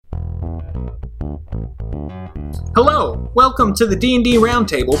Hello, welcome to the D&D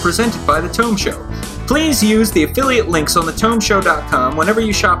Roundtable presented by The Tome Show. Please use the affiliate links on thetomeshow.com whenever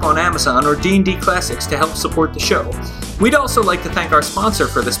you shop on Amazon or D&D Classics to help support the show. We'd also like to thank our sponsor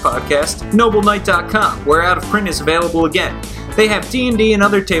for this podcast, NobleKnight.com, where Out of Print is available again. They have D&D and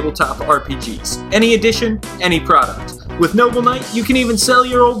other tabletop RPGs. Any edition, any product. With Noble Knight, you can even sell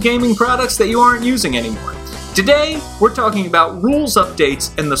your old gaming products that you aren't using anymore. Today, we're talking about rules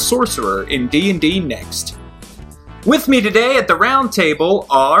updates and the Sorcerer in D&D Next. With me today at the round table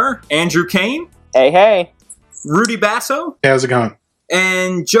are Andrew Kane. Hey. Rudy Basso. Hey, how's it going?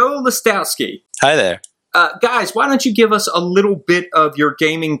 And Joe Listowski. Hi there. Guys, why don't you give us a little bit of your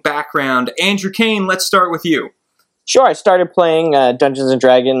gaming background? Andrew Kane, let's start with you. Sure, I started playing Dungeons &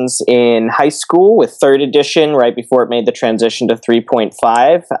 Dragons in high school with 3rd edition right before it made the transition to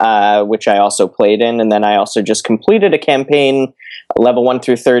 3.5, which I also played in. And then I also just completed a campaign, level 1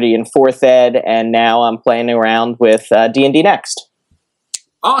 through 30 in 4th ed, and now I'm playing around with D&D Next.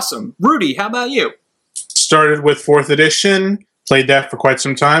 Awesome. Rudy, how about you? Started with 4th edition, played that for quite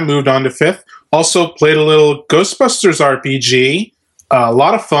some time, moved on to 5th. Also played a little Ghostbusters RPG, a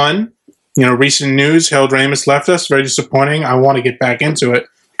lot of fun. You know, recent news, Harold Ramis left us, very disappointing. I want to get back into it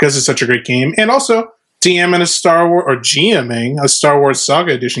because it's such a great game. And also GMing a Star Wars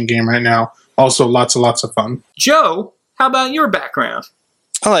Saga Edition game right now. Also lots and lots of fun. Joe, how about your background?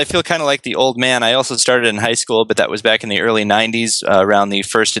 Well, I feel kind of like the old man. I also started in high school, but that was back in the early 90s, around the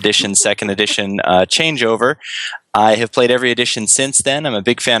 1st edition, 2nd edition changeover. I have played every edition since then. I'm a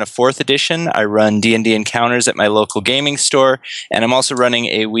big fan of 4th edition. I run D&D encounters at my local gaming store, and I'm also running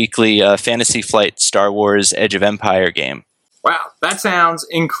a weekly Fantasy Flight Star Wars Edge of Empire game. Wow, that sounds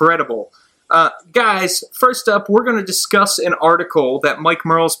incredible. Guys, first up, we're going to discuss an article that Mike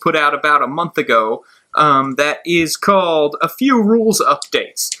Mearls put out about a month ago that is called A Few Rules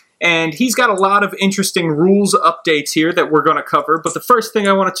Updates. And he's got a lot of interesting rules updates here that we're going to cover. But the first thing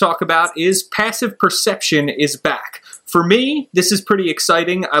I want to talk about is passive perception is back. For me, this is pretty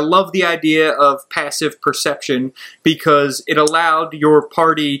exciting. I love the idea of passive perception because it allowed your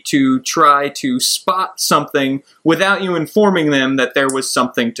party to try to spot something without you informing them that there was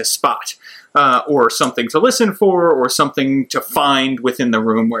something to spot. Or something to listen for, or something to find within the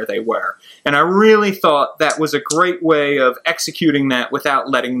room where they were. And I really thought that was a great way of executing that without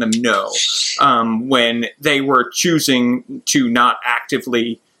letting them know when they were choosing to not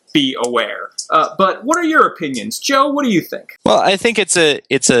actively be aware. But what are your opinions? Joe, what do you think? Well, I think it's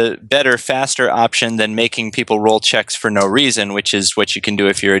a better, faster option than making people roll checks for no reason, which is what you can do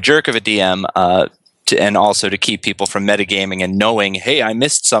if you're a jerk of a DM, and also to keep people from metagaming and knowing, hey, I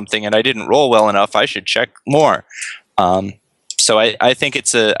missed something and I didn't roll well enough, I should check more. So I think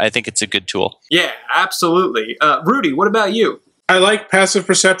it's a good tool. Yeah, absolutely. Rudy, what about you? I like passive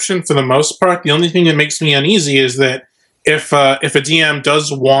perception for the most part. The only thing that makes me uneasy is that if a DM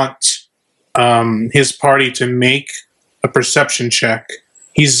does want his party to make a perception check,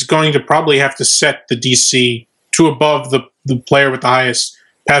 he's going to probably have to set the DC to above the player with the highest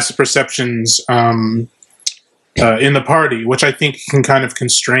passive perceptions in the party, which I think can kind of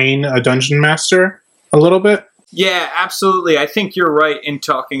constrain a dungeon master a little bit. Yeah, absolutely. I think you're right in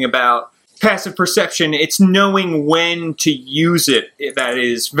talking about passive perception. It's knowing when to use it that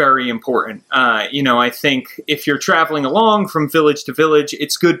is very important. I think if you're traveling along from village to village,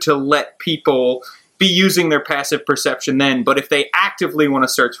 it's good to let people be using their passive perception then. But if they actively want to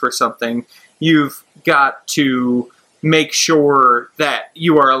search for something, you've got to make sure that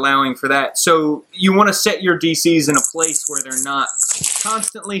you are allowing for that. So you want to set your DCs in a place where they're not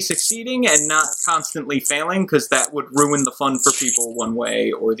constantly succeeding and not constantly failing, because that would ruin the fun for people one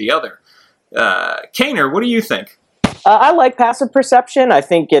way or the other. Kaner, what do you think? I like passive perception. I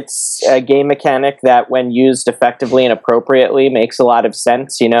think it's a game mechanic that, when used effectively and appropriately, makes a lot of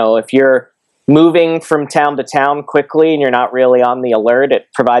sense. You know, if you're moving from town to town quickly and you're not really on the alert, it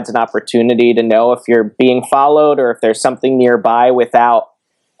provides an opportunity to know if you're being followed or if there's something nearby without,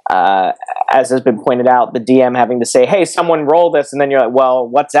 as has been pointed out, the DM having to say, hey, someone roll this, and then you're like, well,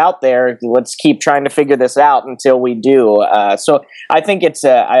 what's out there? Let's keep trying to figure this out until we do. So I think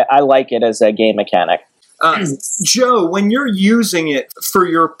I like it as a game mechanic. Joe, when you're using it for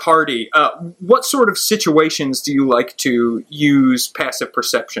your party, what sort of situations do you like to use passive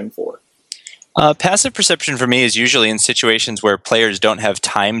perception for? Passive perception for me is usually in situations where players don't have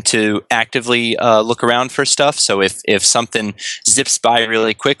time to actively look around for stuff. So if something zips by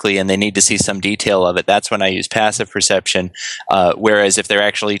really quickly and they need to see some detail of it, that's when I use passive perception. Whereas if they're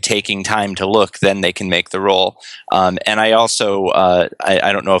actually taking time to look, then they can make the roll. And I also,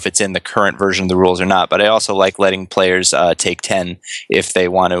 I don't know if it's in the current version of the rules or not, but I also like letting players take 10 if they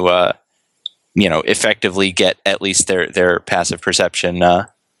want to effectively get at least their passive perception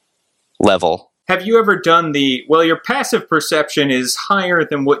level. Have you ever done your passive perception is higher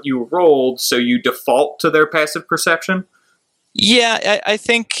than what you rolled, so you default to their passive perception? Yeah, I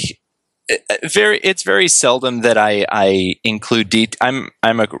think it's very seldom that I include I'm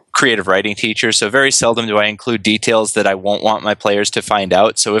a creative writing teacher, so very seldom do I include details that I won't want my players to find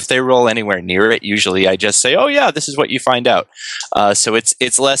out. So if they roll anywhere near it, usually I just say, "Oh yeah, this is what you find out." So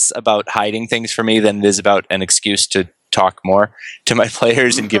it's less about hiding things for me than it is about an excuse to talk more to my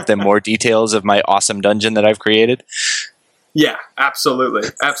players and give them more details of my awesome dungeon that I've created. Yeah, absolutely.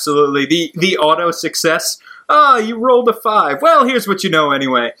 The auto success. Oh, you rolled a 5. Well, here's what you know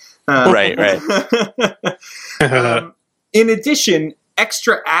anyway. Right. In addition,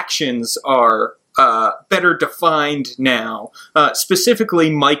 extra actions are better defined now. Specifically,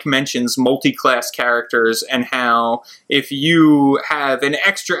 Mike mentions multi-class characters and how if you have an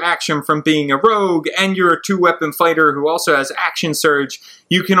extra action from being a rogue and you're a 2-weapon fighter who also has action surge,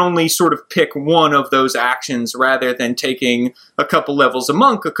 you can only sort of pick one of those actions rather than taking a couple levels of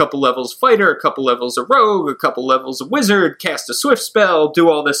monk, a couple levels fighter, a couple levels of rogue, a couple levels of wizard, cast a swift spell, do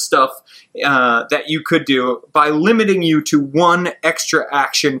all this stuff that you could do by limiting you to one extra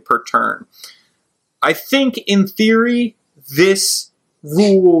action per turn. I think, in theory, this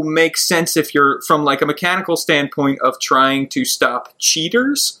rule makes sense if you're from like a mechanical standpoint of trying to stop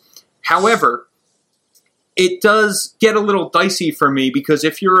cheaters. However, it does get a little dicey for me because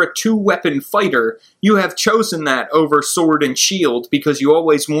if you're a 2-weapon fighter, you have chosen that over sword and shield because you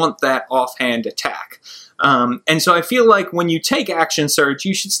always want that offhand attack. And so I feel like when you take action surge,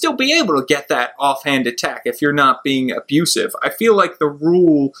 you should still be able to get that offhand attack if you're not being abusive. I feel like the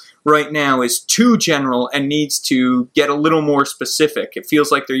rule right now is too general and needs to get a little more specific. It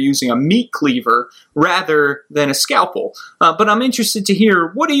feels like they're using a meat cleaver rather than a scalpel. But I'm interested to hear,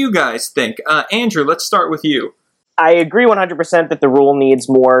 what do you guys think? Andrew, let's start with you. I agree 100% that the rule needs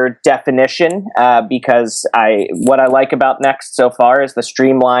more definition because what I like about Next so far is the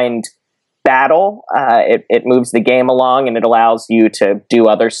streamlined battle. It moves the game along and it allows you to do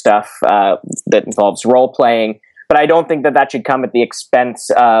other stuff that involves role-playing. But I don't think that should come at the expense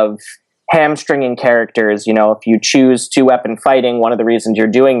of hamstringing characters. If you choose 2-weapon fighting, one of the reasons you're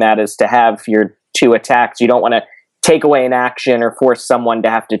doing that is to have your 2 attacks. You don't want to take away an action or force someone to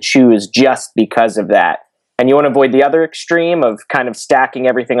have to choose just because of that. And you want to avoid the other extreme of kind of stacking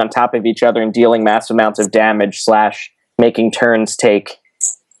everything on top of each other and dealing massive amounts of damage / making turns take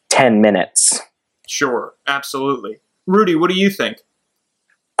 10 minutes. Sure, absolutely. Rudy, what do you think?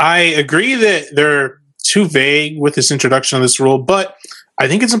 I agree that they're too vague with this introduction of this rule, but I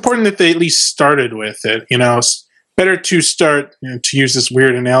think it's important that they at least started with it. It's better to start, to use this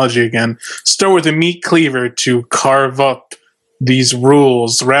weird analogy again, start with a meat cleaver to carve up these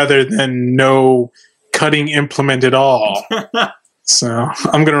rules rather than no cutting implement at all. So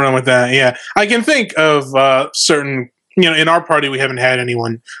I'm going to run with that. Yeah, I can think of certain. In our party, we haven't had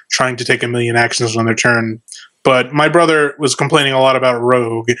anyone trying to take 1 million actions on their turn. But my brother was complaining a lot about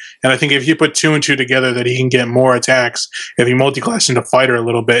Rogue. And I think if you put 2 and 2 together that he can get more attacks, if he multiclassed into Fighter a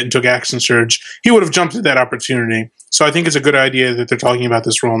little bit and took Action Surge, he would have jumped at that opportunity. So I think it's a good idea that they're talking about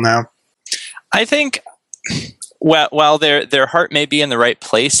this rule now. I think while their heart may be in the right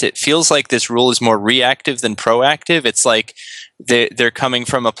place, it feels like this rule is more reactive than proactive. It's like they're coming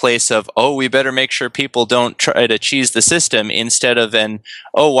from a place of, we better make sure people don't try to cheese the system, instead of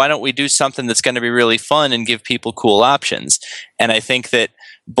why don't we do something that's going to be really fun and give people cool options. And I think that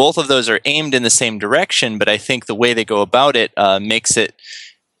both of those are aimed in the same direction, but I think the way they go about it makes it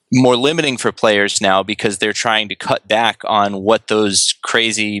more limiting for players now because they're trying to cut back on what those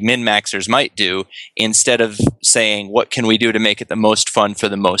crazy min-maxers might do instead of saying, what can we do to make it the most fun for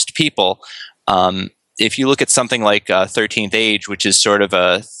the most people? If you look at something like 13th Age, which is sort of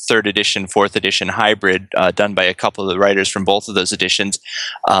a 3rd edition, 4th edition hybrid done by a couple of the writers from both of those editions,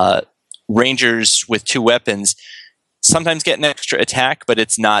 Rangers with 2 weapons sometimes get an extra attack, but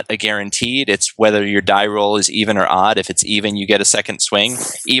it's not a guaranteed. It's whether your die roll is even or odd. If it's even, you get a second swing,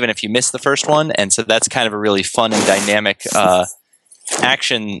 even if you miss the first one. And so that's kind of a really fun and dynamic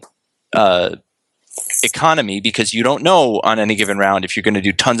action economy, because you don't know on any given round if you're going to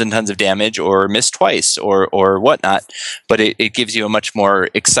do tons and tons of damage or miss twice or whatnot, but it gives you a much more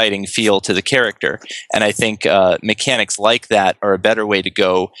exciting feel to the character. And I think mechanics like that are a better way to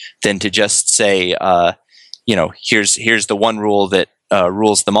go than to just say, here's the one rule that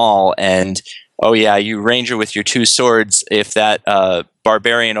rules them all, and you ranger with your 2 swords. If that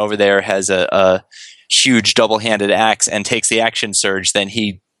barbarian over there has a huge double-handed axe and takes the action surge, then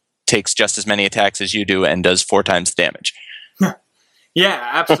he takes just as many attacks as you do and does 4 times the damage. Yeah,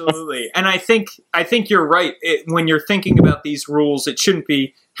 absolutely. And I think you're right. When you're thinking about these rules, it shouldn't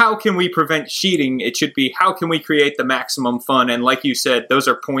be how can we prevent cheating? It should be how can we create the maximum fun? And like you said, those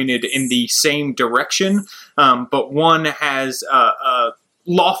are pointed in the same direction, but one has a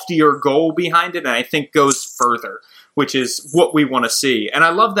loftier goal behind it, and I think goes further, which is what we want to see. And I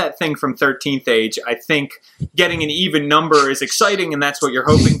love that thing from 13th Age. I think getting an even number is exciting, and that's what you're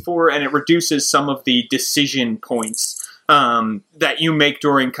hoping for, and it reduces some of the decision points that you make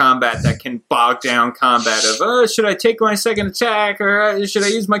during combat that can bog down combat of, should I take my second attack, or should I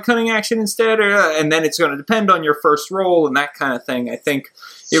use my cunning action instead, and then it's going to depend on your first roll and that kind of thing. I think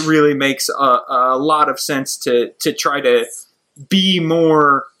it really makes a lot of sense to try to be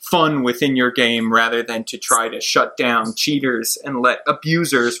more fun within your game rather than to try to shut down cheaters and let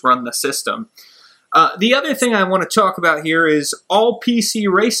abusers run the system. The other thing I want to talk about here is all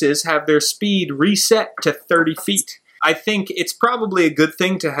PC races have their speed reset to 30 feet. I think it's probably a good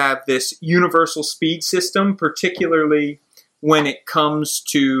thing to have this universal speed system, particularly when it comes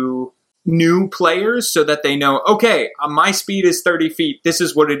to new players, so that they know, okay, my speed is 30 feet. This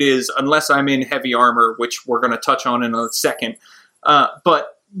is what it is, unless I'm in heavy armor, which we're going to touch on in a second.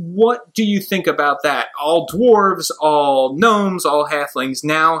 But what do you think about that? All dwarves, all gnomes, all halflings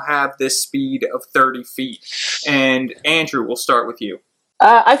now have this speed of 30 feet. And Andrew, we'll start with you.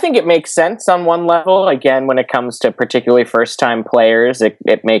 I think it makes sense on one level. Again, when it comes to particularly first-time players, it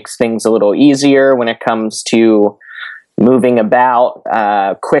makes things a little easier when it comes to moving about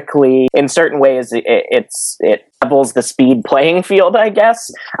quickly. In certain ways, it levels the speed playing field, I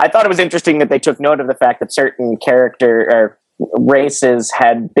guess. I thought it was interesting that they took note of the fact that certain character or races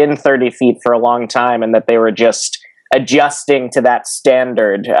had been 30 feet for a long time and that they were just adjusting to that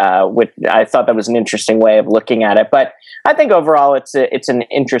standard, which I thought that was an interesting way of looking at it. But I think overall it's an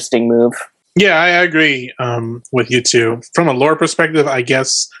interesting move. Yeah, I agree with you too. From a lore perspective, I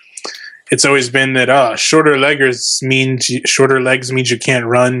guess it's always been that shorter legs means you can't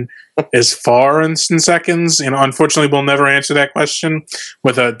run as far in seconds. And unfortunately, we'll never answer that question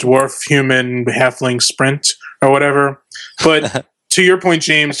with a dwarf, human, halfling sprint or whatever. But to your point,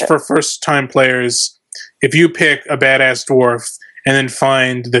 James, for first-time players, if you pick a badass dwarf and then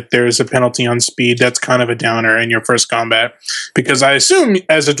find that there's a penalty on speed, that's kind of a downer in your first combat. Because I assume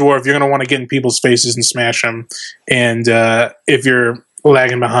as a dwarf, you're going to want to get in people's faces and smash them. And if you're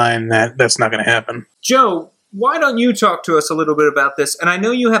lagging behind, that's not going to happen. Joe, why don't you talk to us a little bit about this? And I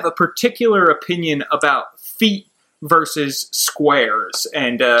know you have a particular opinion about feet versus squares,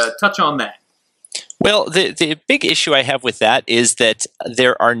 and touch on that. Well, the big issue I have with that is that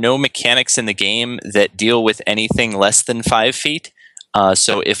there are no mechanics in the game that deal with anything less than 5 feet.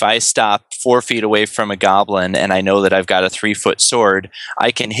 So if I stop 4 feet away from a goblin and I know that I've got a 3-foot sword,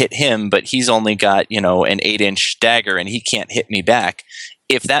 I can hit him, but he's only got, an 8-inch dagger and he can't hit me back.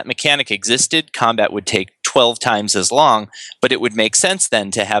 If that mechanic existed, combat would take 12 times as long, but it would make sense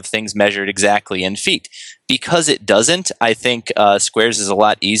then to have things measured exactly in feet. Because it doesn't, I think squares is a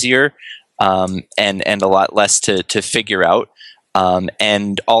lot easier. And a lot less to figure out.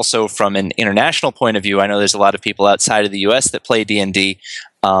 And also from an international point of view, I know there's a lot of people outside of the US that play D&D,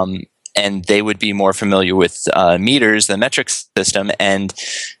 and they would be more familiar with meters, the metric system, and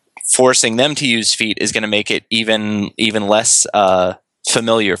forcing them to use feet is going to make it even less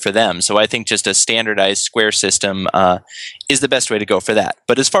familiar for them. So I think just a standardized square system is the best way to go for that.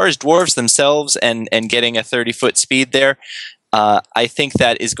 But as far as dwarves themselves and getting a 30-foot speed there, I think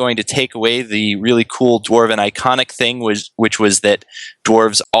that is going to take away the really cool dwarven iconic thing, which was that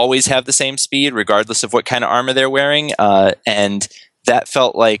dwarves always have the same speed, regardless of what kind of armor they're wearing. And that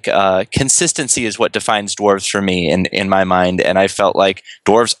felt like consistency is what defines dwarves for me in my mind. And I felt like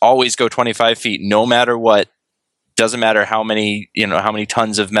dwarves always go 25 feet, no matter what. Doesn't matter how many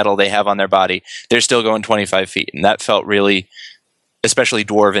tons of metal they have on their body, they're still going 25 feet. And that felt really especially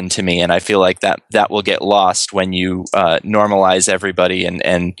dwarven to me, and I feel like that will get lost when you normalize everybody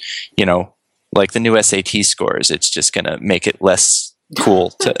and like the new SAT scores. It's just going to make it less cool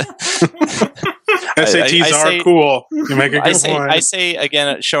to. SATs are cool. You make a good point. I say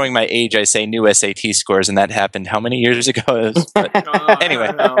again, showing my age, I say new SAT scores, and that happened how many years ago? But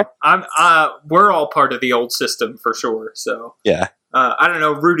anyway, we're all part of the old system for sure. So yeah. I don't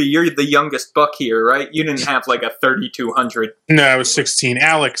know, Rudy, you're the youngest buck here, right? You didn't have like a 3200. No, I was 16.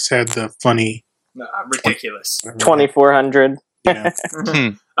 Alex had the funny... ridiculous. 2400. Yeah.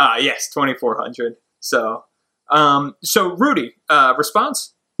 Yes, 2400. So Rudy,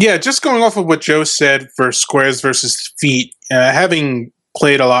 response? Yeah, just going off of what Joe said for squares versus feet, having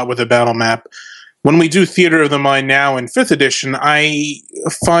played a lot with a battle map, when we do Theater of the Mind now in 5th edition, I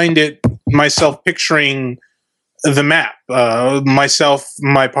find it myself picturing the map, myself,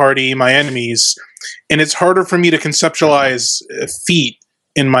 my party, my enemies, and it's harder for me to conceptualize feet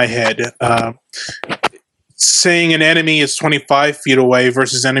in my head. Saying an enemy is 25 feet away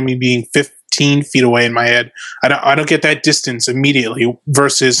versus enemy being 15 feet away in my head, I don't get that distance immediately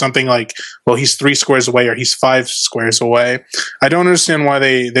versus something like, well, he's 3 squares away or he's 5 squares away. I don't understand why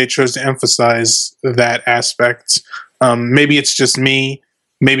they chose to emphasize that aspect. Maybe it's just me.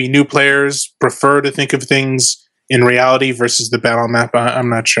 Maybe new players prefer to think of things in reality versus the battle map. I'm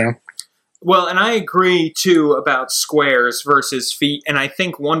not sure. Well, and I agree, too, about squares versus feet, and I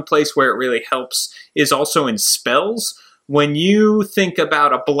think one place where it really helps is also in spells. When you think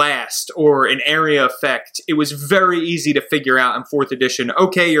about a blast or an area effect, it was very easy to figure out in 4th edition,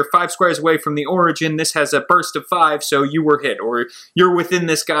 okay, you're 5 squares away from the origin, this has a burst of 5, so you were hit, or you're within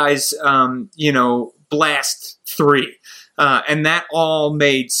this guy's, blast 3. And that all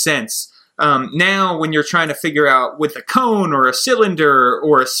made sense. Now, when you're trying to figure out with a cone or a cylinder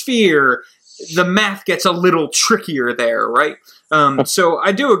or a sphere, the math gets a little trickier there, right? So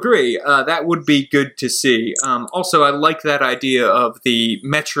I do agree. That would be good to see. Also, I like that idea of the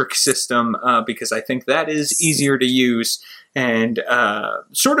metric system because I think that is easier to use and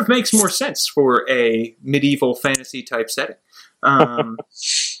sort of makes more sense for a medieval fantasy type setting.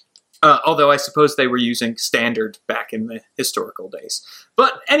 Although I suppose they were using standard back in the historical days.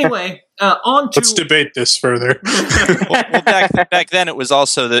 But anyway, on to... Let's debate this further. well, back then it was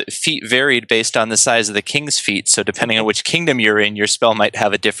also the feet varied based on the size of the king's feet, so depending on which kingdom you're in, your spell might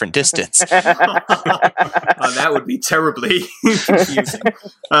have a different distance. That would be terribly confusing.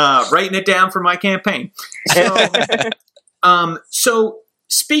 Writing it down for my campaign. So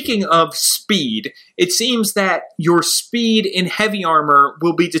speaking of speed, it seems that your speed in heavy armor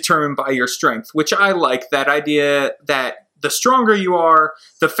will be determined by your strength, which I like that idea that the stronger you are,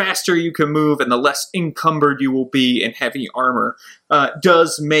 the faster you can move and the less encumbered you will be in heavy armor.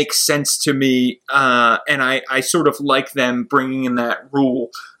 Does make sense to me, and I sort of like them bringing in that rule.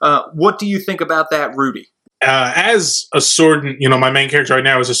 What do you think about that, Rudy? As a sword, my main character right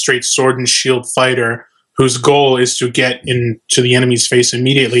now is a straight sword and shield fighter whose goal is to get into the enemy's face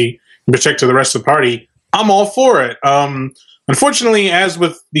immediately and protect the rest of the party. I'm all for it. Unfortunately, as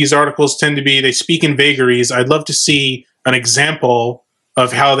with these articles tend to be, they speak in vagaries. I'd love to see an example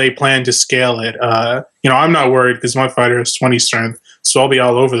of how they plan to scale it. I'm not worried because my fighter has 20 strength, so I'll be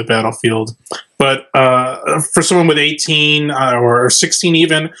all over the battlefield. But for someone with 18 or 16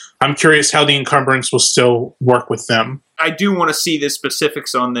 even, I'm curious how the encumbrance will still work with them. I do want to see the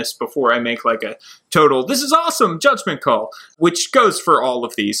specifics on this before I make like a total, this is awesome, judgment call, which goes for all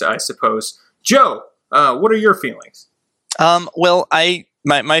of these, I suppose. Joe, what are your feelings? Well,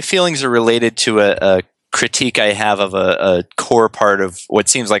 my feelings are related to a critique I have of a core part of what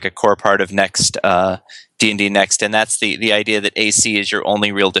seems like a core part of Next D&D Next, and that's the idea that AC is your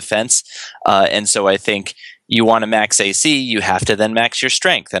only real defense. And so I think you want to max AC, you have to then max your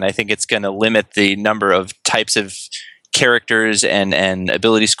strength, and I think it's going to limit the number of types of characters and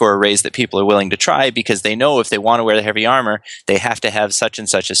ability score arrays that people are willing to try because they know if they want to wear the heavy armor, they have to have such and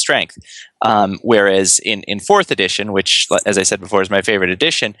such a strength. Whereas in 4th edition, which, as I said before, is my favorite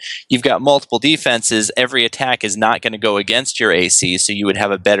edition, you've got multiple defenses. Every attack is not going to go against your AC, so you would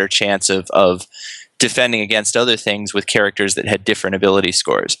have a better chance of defending against other things with characters that had different ability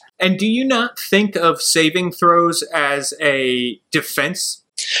scores. And do you not think of saving throws as a defense?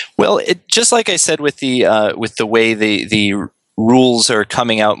 Well, just like I said with the way the rules are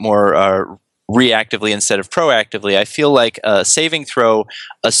coming out more reactively instead of proactively, I feel like a saving throw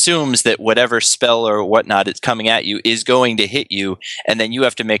assumes that whatever spell or whatnot is coming at you is going to hit you, and then you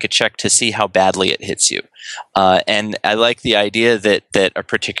have to make a check to see how badly it hits you. And I like the idea that a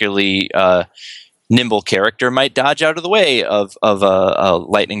particularly nimble character might dodge out of the way of a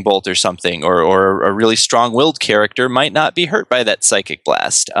lightning bolt or something, or a really strong-willed character might not be hurt by that psychic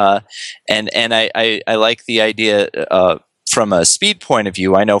blast. And I like the idea from a speed point of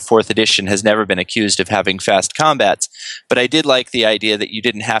view. I know 4th edition has never been accused of having fast combats, but I did like the idea that you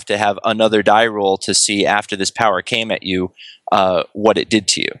didn't have to have another die roll to see after this power came at you what it did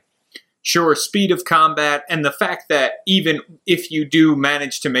to you. Sure, speed of combat, and the fact that even if you do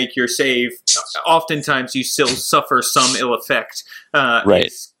manage to make your save, oftentimes you still suffer some ill effect. Right.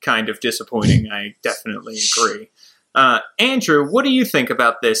 Is kind of disappointing. I definitely agree. Andrew, what do you think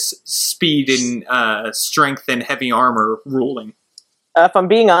about this speed and strength and heavy armor ruling? If I'm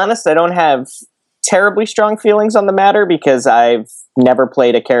being honest, I don't have terribly strong feelings on the matter because I've never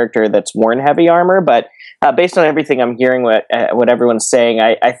played a character that's worn heavy armor, but based on everything I'm hearing, what everyone's saying,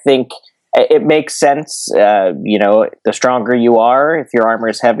 I think it makes sense. The stronger you are, if your armor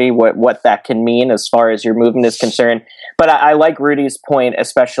is heavy, what that can mean as far as your movement is concerned. But I like Rudy's point,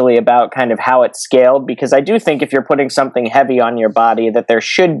 especially about kind of how it's scaled, because I do think if you're putting something heavy on your body, that there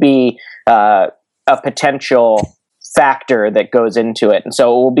should be a potential factor that goes into it. And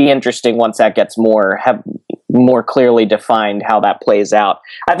so it will be interesting once that gets more clearly defined how that plays out.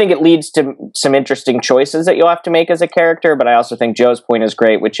 I think it leads to some interesting choices that you'll have to make as a character, but I also think Joe's point is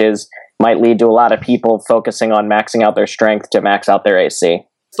great, which is might lead to a lot of people focusing on maxing out their strength to max out their AC.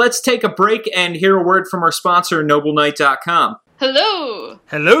 Let's take a break and hear a word from our sponsor, NobleKnight.com. Hello!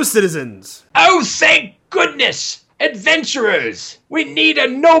 Hello, citizens! Oh, thank goodness! Adventurers! We need a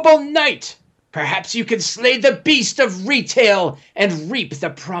noble knight! Perhaps you can slay the beast of retail and reap the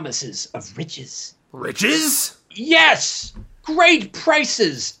promises of riches. Riches? Yes! Great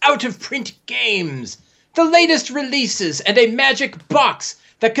prices, out-of-print games, the latest releases, and a magic box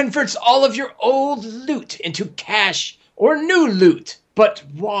that converts all of your old loot into cash or new loot. But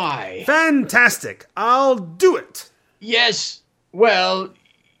why? Fantastic! I'll do it! Yes, well,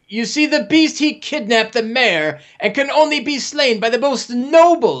 you see, the beast, he kidnapped the mayor and can only be slain by the most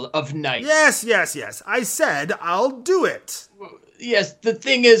noble of knights. Yes. I said I'll do it. Yes, the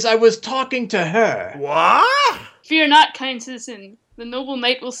thing is, I was talking to her. What? Fear not, kind citizen. The noble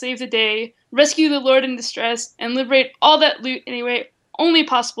knight will save the day, rescue the lord in distress, and liberate all that loot in a way only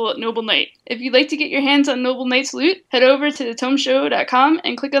possible at Noble Knight. If you'd like to get your hands on Noble Knight's loot, head over to thetomeshow.com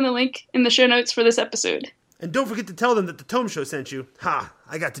and click on the link in the show notes for this episode. And don't forget to tell them that the Tome Show sent you. Ha,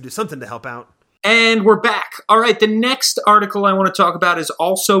 I got to do something to help out. And we're back. All right, the next article I want to talk about is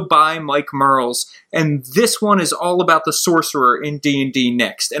also by Mike Mearls, and this one is all about the Sorcerer in D&D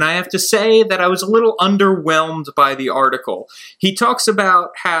Next. And I have to say that I was a little underwhelmed by the article. He talks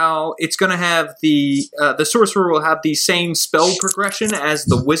about how it's going to have the Sorcerer will have the same spell progression as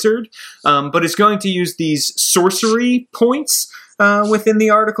the Wizard, but is going to use these sorcery points within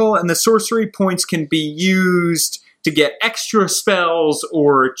the article, and the sorcery points can be used to get extra spells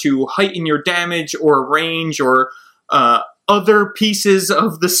or to heighten your damage or range or other pieces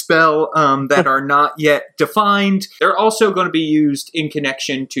of the spell that are not yet defined. They're also going to be used in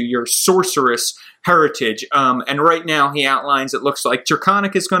connection to your sorceress heritage. And right now he outlines it looks like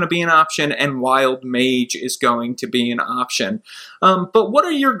Draconic is going to be an option and Wild Mage is going to be an option. But what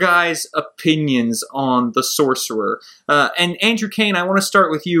are your guys' opinions on the Sorcerer? And Andrew Kane, I want to start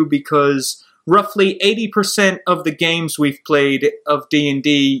with you because roughly 80% of the games we've played of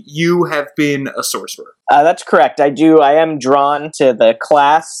D&D, you have been a sorcerer. That's correct. I am drawn to the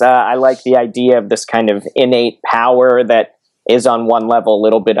class. I like the idea of this kind of innate power that is on one level a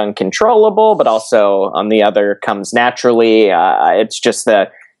little bit uncontrollable, but also on the other comes naturally. It's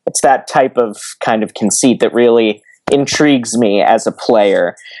that type of kind of conceit that really intrigues me as a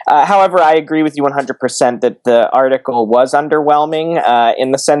player. However, I agree with you 100% that the article was underwhelming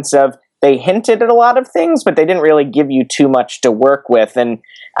in the sense of they hinted at a lot of things, but they didn't really give you too much to work with. And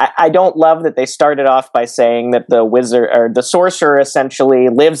I don't love that they started off by saying that the wizard or the sorcerer essentially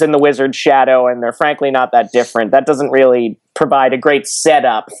lives in the wizard's shadow, and they're frankly not that different. That doesn't really provide a great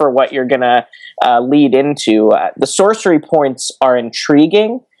setup for what you're going to lead into. The sorcery points are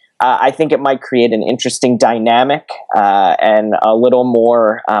intriguing. I think it might create an interesting dynamic and a little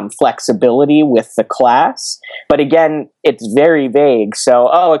more flexibility with the class. But again, it's very vague.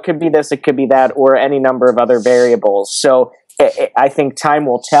 So, it could be this, it could be that, or any number of other variables. So I think time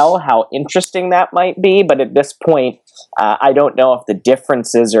will tell how interesting that might be. But at this point, I don't know if the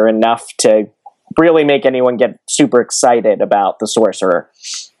differences are enough to really make anyone get super excited about the Sorcerer.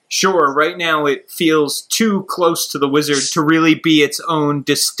 Sure, right now it feels too close to the Wizard to really be its own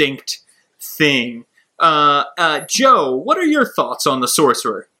distinct thing. Joe, what are your thoughts on the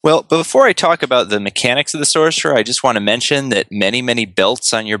Sorcerer? Well, before I talk about the mechanics of the Sorcerer, I just want to mention that many, many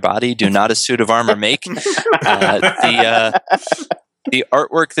belts on your body do not a suit of armor make. The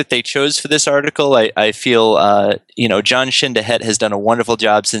artwork that they chose for this article, I feel, John Shindahet has done a wonderful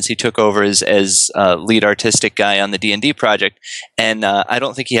job since he took over as lead artistic guy on the D&D project, and I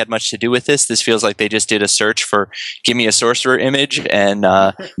don't think he had much to do with this. This feels like they just did a search for give me a sorcerer image and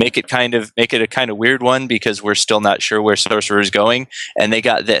make it a kind of weird one because we're still not sure where sorcerer is going, and they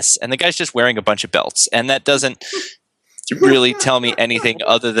got this, and the guy's just wearing a bunch of belts, and that doesn't really tell me anything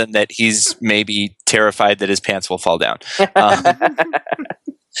other than that he's maybe terrified that his pants will fall down.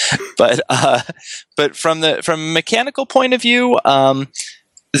 But from a mechanical point of view,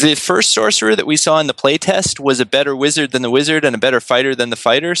 the first sorcerer that we saw in the playtest was a better wizard than the wizard and a better fighter than the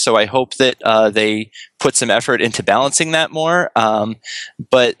fighter. So I hope that they put some effort into balancing that more.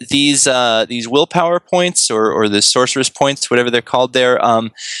 But these willpower points or the sorcerer's points, whatever they're called there,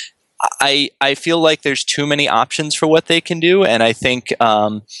 I feel like there's too many options for what they can do, and I think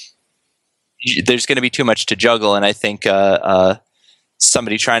there's going to be too much to juggle. And I think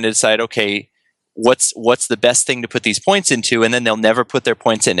somebody trying to decide, okay, what's the best thing to put these points into, and then they'll never put their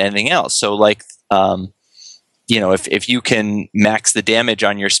points in anything else. So like, if you can max the damage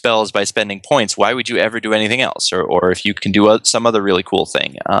on your spells by spending points, why would you ever do anything else? Or if you can do some other really cool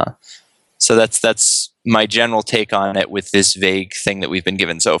thing. So that's my general take on it with this vague thing that we've been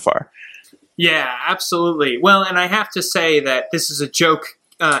given so far. Yeah, absolutely. Well, and I have to say that this is a joke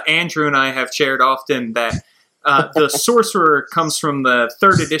Andrew and I have shared often, that the sorcerer comes from the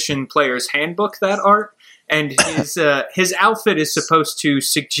 3rd edition player's handbook, that art, and his outfit is supposed to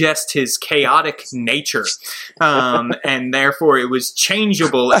suggest his chaotic nature, and therefore it was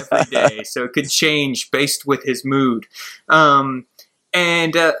changeable every day, so it could change based with his mood.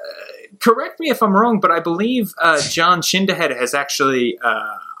 Correct me if I'm wrong, but I believe John Shindahead has actually,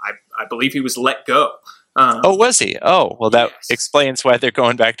 I believe he was let go. Was he? Oh, well, that yes. explains why they're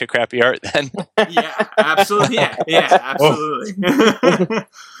going back to crappy art then. Yeah, absolutely. Yeah, absolutely.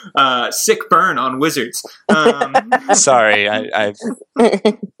 Sick burn on Wizards. Sorry, I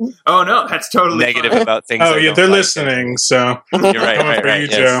Oh no, that's totally negative fine. about things. Oh yeah, they're listening. So You're right. for you,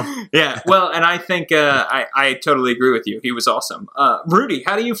 Yes. Joe. Yeah, well, and I think I totally agree with you. He was awesome. Rudy,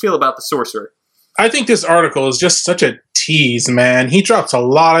 how do you feel about the sorcerer? I think this article is just such a tease, man. He drops a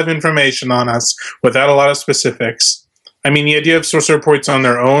lot of information on us without a lot of specifics. I mean, the idea of sorcerer points on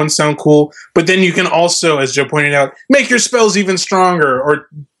their own sound cool, but then you can also, as Joe pointed out, make your spells even stronger or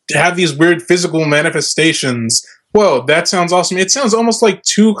have these weird physical manifestations. Whoa, that sounds awesome. It sounds almost like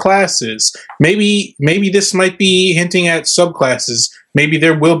 2 classes. Maybe this might be hinting at subclasses. Maybe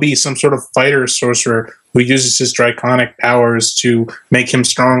there will be some sort of fighter sorcerer who uses his draconic powers to make him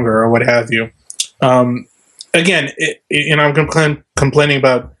stronger or what have you. Again, I'm complaining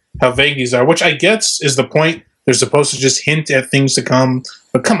about how vague these are, which I guess is the point. They're supposed to just hint at things to come.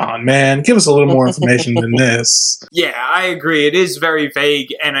 But come on, man, give us a little more information than this. Yeah, I agree. It is very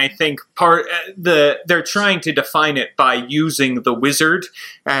vague, and I think they're trying to define it by using the wizard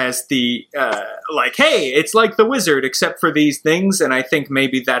as the hey, it's like the wizard except for these things. And I think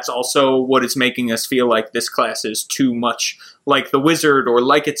maybe that's also what is making us feel like this class is too much like the wizard, or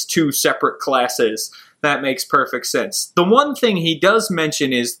like it's 2 separate classes. That makes perfect sense. The one thing he does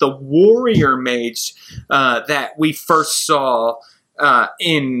mention is the warrior mage that we first saw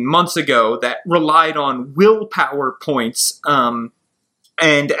in months ago that relied on willpower points.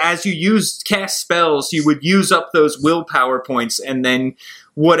 And as you cast spells, you would use up those willpower points, and then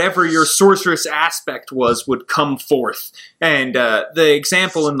whatever your sorceress aspect was would come forth. And the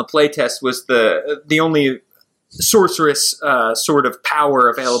example in the playtest was the only sorceress sort of power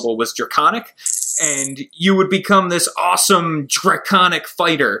available was Draconic, and you would become this awesome Draconic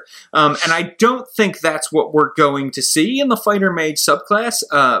fighter. And I don't think that's what we're going to see in the Fighter Mage subclass.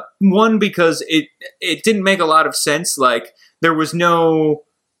 One, because it didn't make a lot of sense. Like, there was no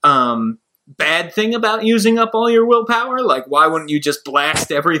bad thing about using up all your willpower. Like, why wouldn't you just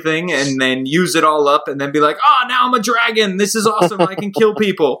blast everything and then use it all up and then be like, oh, now I'm a dragon, this is awesome, I can kill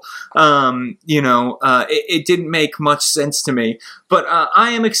people. It didn't make much sense to me. But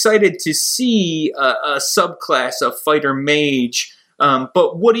I am excited to see a subclass of Fighter Mage.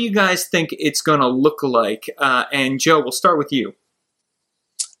 But what do you guys think it's going to look like? And Joe, we'll start with you.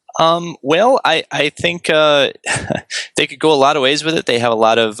 Well, I think they could go a lot of ways with it. They have a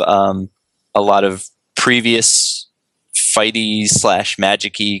lot of previous fighty /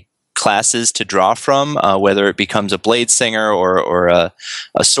 magic-y classes to draw from, whether it becomes a blade singer or a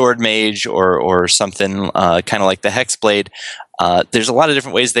sword mage or something kind of like the Hexblade. There's a lot of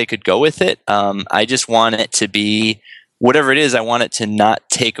different ways they could go with it. I just want it to be, whatever it is, I want it to not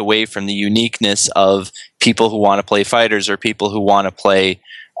take away from the uniqueness of people who want to play fighters or people who want to play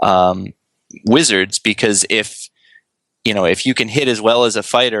wizards, because if you can hit as well as a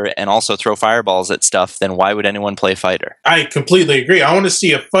fighter and also throw fireballs at stuff, then why would anyone play fighter? I completely agree. I want to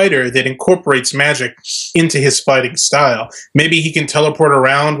see a fighter that incorporates magic into his fighting style. Maybe he can teleport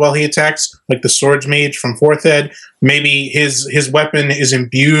around while he attacks, like the Swords Mage from 4th Ed. Maybe his weapon is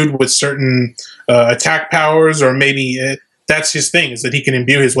imbued with certain attack powers, or maybe that's his thing, is that he can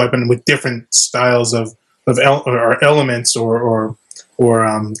imbue his weapon with different styles of elements or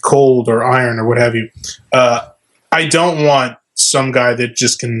cold or iron or what have you. I don't want some guy that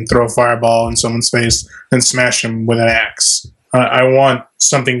just can throw a fireball in someone's face and smash him with an axe. I want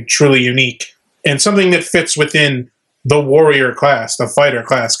something truly unique and something that fits within the warrior class, the fighter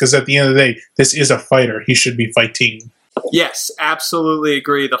class, because at the end of the day, this is a fighter. He should be fighting. Yes, absolutely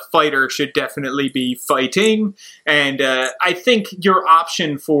agree. The fighter should definitely be fighting. And I think your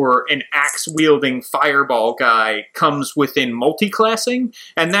option for an axe-wielding fireball guy comes within multi-classing.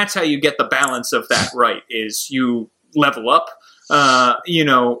 And that's how you get the balance of that right, is you level up,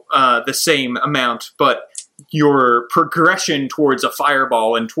 the same amount, but your progression towards a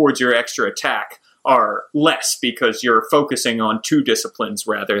fireball and towards your extra attack are less because you're focusing on two disciplines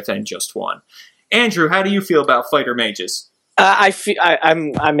rather than just one. Andrew, how do you feel about fighter mages?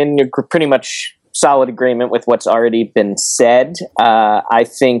 I'm in pretty much solid agreement with what's already been said. I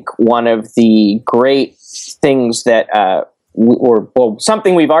think one of the great things that,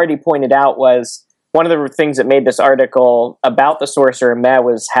 something we've already pointed out was one of the things that made this article about the Sorcerer Meh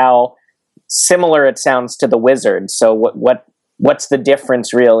was how similar it sounds to the Wizard. So what's the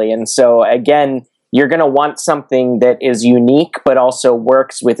difference really? And so again, you're going to want something that is unique, but also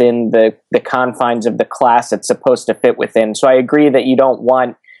works within the confines of the class it's supposed to fit within. So I agree that you don't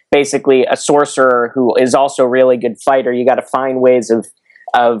want basically a sorcerer who is also a really good fighter. You got to find ways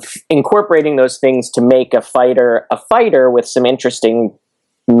of incorporating those things to make a fighter with some interesting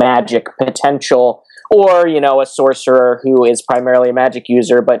magic potential, or, a sorcerer who is primarily a magic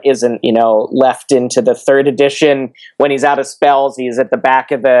user but isn't, left into the 3rd edition. When he's out of spells, he's at the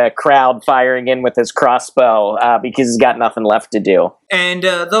back of the crowd firing in with his crossbow because he's got nothing left to do. And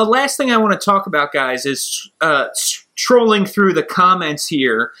the last thing I want to talk about, guys, is trolling through the comments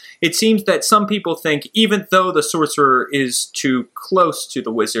here. It seems that some people think, even though the sorcerer is too close to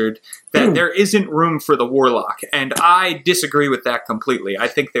the wizard, that there isn't room for the warlock. And I disagree with that completely. I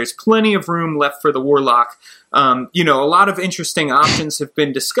think there's plenty of room left for the warlock. A lot of interesting options have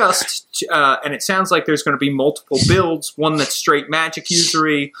been discussed, and it sounds like there's going to be multiple builds, one that's straight magic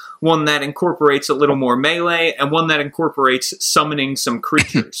usury, one that incorporates a little more melee, and one that incorporates summoning some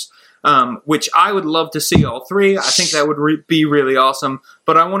creatures. Which I would love to see all three. I think that would be really awesome.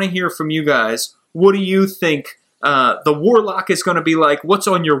 But I want to hear from you guys. What do you think the Warlock is going to be like? What's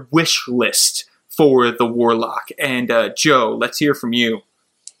on your wish list for the Warlock? And Joe, let's hear from you.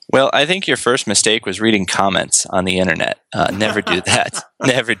 Well, I think your first mistake was reading comments on the internet. Never do that.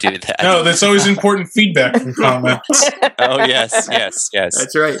 Never do that. No, that's always important feedback from comments. Oh, yes.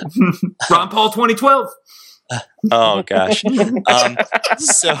 That's right. Ron Paul 2012. Oh gosh.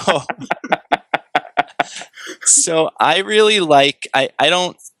 So I really like. I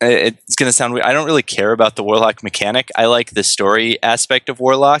don't. It's going to sound weird. I don't really care about the warlock mechanic. I like the story aspect of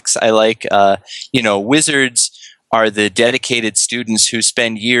warlocks. I like. Wizards are the dedicated students who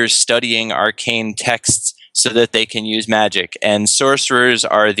spend years studying arcane texts so that they can use magic, and sorcerers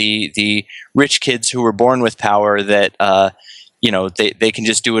are the rich kids who were born with power that. They can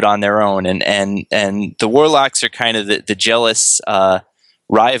just do it on their own, and the warlocks are kind of the jealous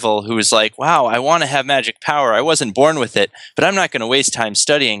rival who is like, wow, I want to have magic power. I wasn't born with it, but I'm not going to waste time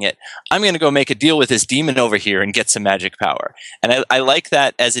studying it. I'm going to go make a deal with this demon over here and get some magic power. And I like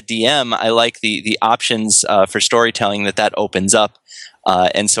that as a DM. I like the options for storytelling that opens up.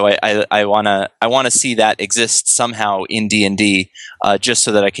 And so I wanna see that exist somehow in D&D, just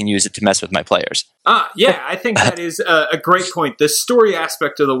so that I can use it to mess with my players. Yeah, I think that is a great point. The story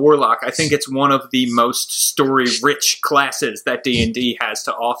aspect of the Warlock, I think it's one of the most story-rich classes that D&D has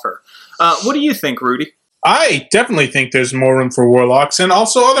to offer. What do you think, Rudy? I definitely think there's more room for warlocks and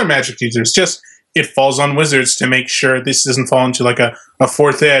also other magic users. Just it falls on wizards to make sure this doesn't fall into like a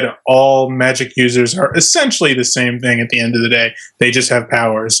 4th ed. All magic users are essentially the same thing at the end of the day. They just have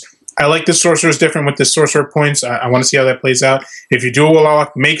powers. I like the sorcerer's different with the sorcerer points. I want to see how that plays out. If you do a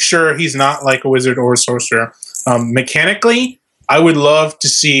warlock, make sure he's not like a wizard or a sorcerer. Mechanically, I would love to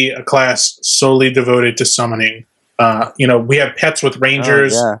see a class solely devoted to summoning. We have pets with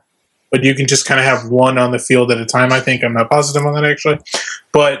rangers, but you can just kind of have one on the field at a time, I think. I'm not positive on that, actually.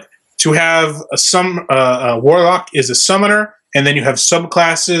 But to have a warlock is a summoner, and then you have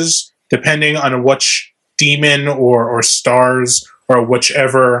subclasses depending on which demon or stars or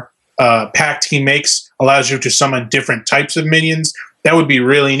whichever pact he makes allows you to summon different types of minions. That would be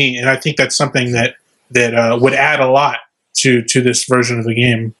really neat, and I think that's something that would add a lot to this version of the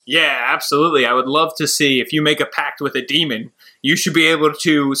game. Yeah, absolutely. I would love to see, if you make a pact with a demon, you should be able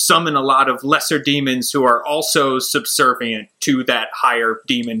to summon a lot of lesser demons who are also subservient to that higher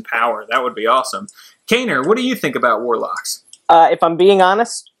demon power. That would be awesome. Kaner, what do you think about warlocks? If I'm being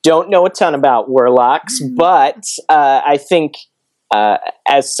honest, don't know a ton about warlocks, but I think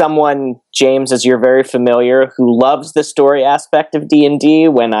as someone, James, as you're very familiar, who loves the story aspect of D&D,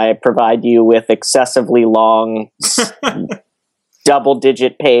 when I provide you with excessively long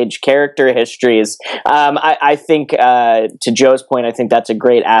double-digit page character histories. I think, to Joe's point, I think that's a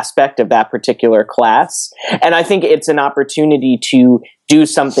great aspect of that particular class. And I think it's an opportunity to do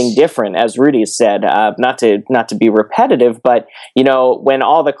something different, as Rudy said, not to be repetitive, but, when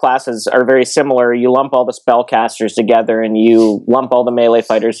all the classes are very similar, you lump all the spellcasters together and you lump all the melee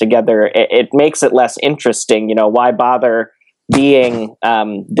fighters together, it makes it less interesting. Why bother being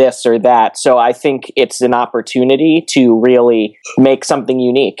this or that? So I think it's an opportunity to really make something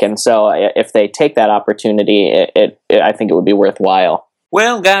unique. And so if they take that opportunity, I think it would be worthwhile.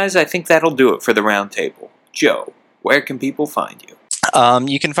 Well, guys, I think that'll do it for the roundtable. Joe, where can people find you?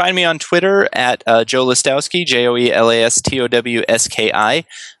 You can find me on Twitter at Joe Lastowski, JoeLastowski.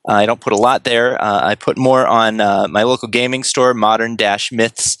 I don't put a lot there. I put more on my local gaming store,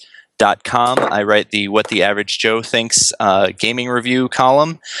 modern-myths.com. I write the What the Average Joe Thinks gaming review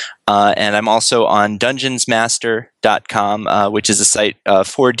column. And I'm also on dungeonsmaster.com, which is a site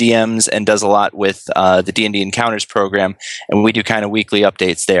for DMs and does a lot with the D&D Encounters program. And we do kind of weekly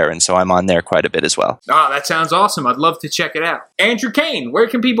updates there. And so I'm on there quite a bit as well. Oh, that sounds awesome. I'd love to check it out. Andrew Kane, where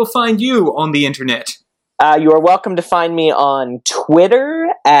can people find you on the internet? You are welcome to find me on Twitter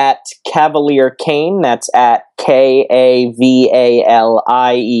at Cavalier Kane. That's at KAVALIER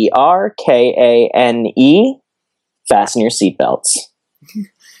KANE. Fasten your seatbelts.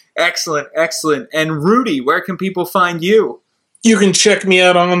 Excellent. And Rudy, where can people find you? You can check me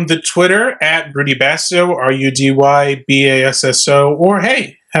out on the Twitter at Rudy Basso, RUDYBASSO, or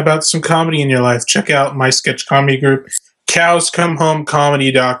hey, how about some comedy in your life? Check out my sketch comedy group,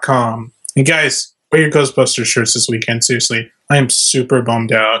 cowscomehomecomedy.com. And guys, wear your Ghostbusters shirts this weekend, seriously. I am super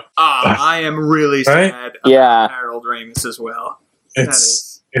bummed out. I am really sad about Harold Ramis as well.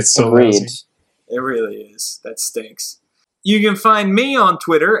 It's so agreed. lazy. It really is. That stinks. You can find me on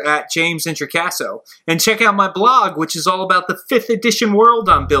Twitter at James Introcaso, and check out my blog, which is all about the 5th edition world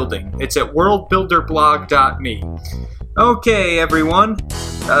I'm building. It's at worldbuilderblog.me. Okay, everyone.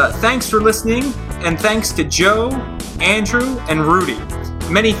 Thanks for listening, and thanks to Joe, Andrew, and Rudy.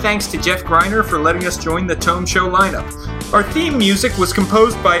 Many thanks to Jeff Greiner for letting us join the Tome Show lineup. Our theme music was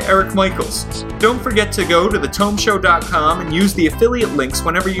composed by Eric Michaels. Don't forget to go to thetomeshow.com and use the affiliate links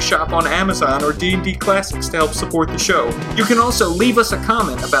whenever you shop on Amazon or D&D Classics to help support the show. You can also leave us a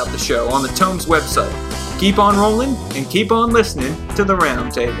comment about the show on the Tomes website. Keep on rolling and keep on listening to The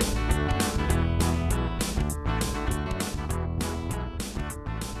Roundtable.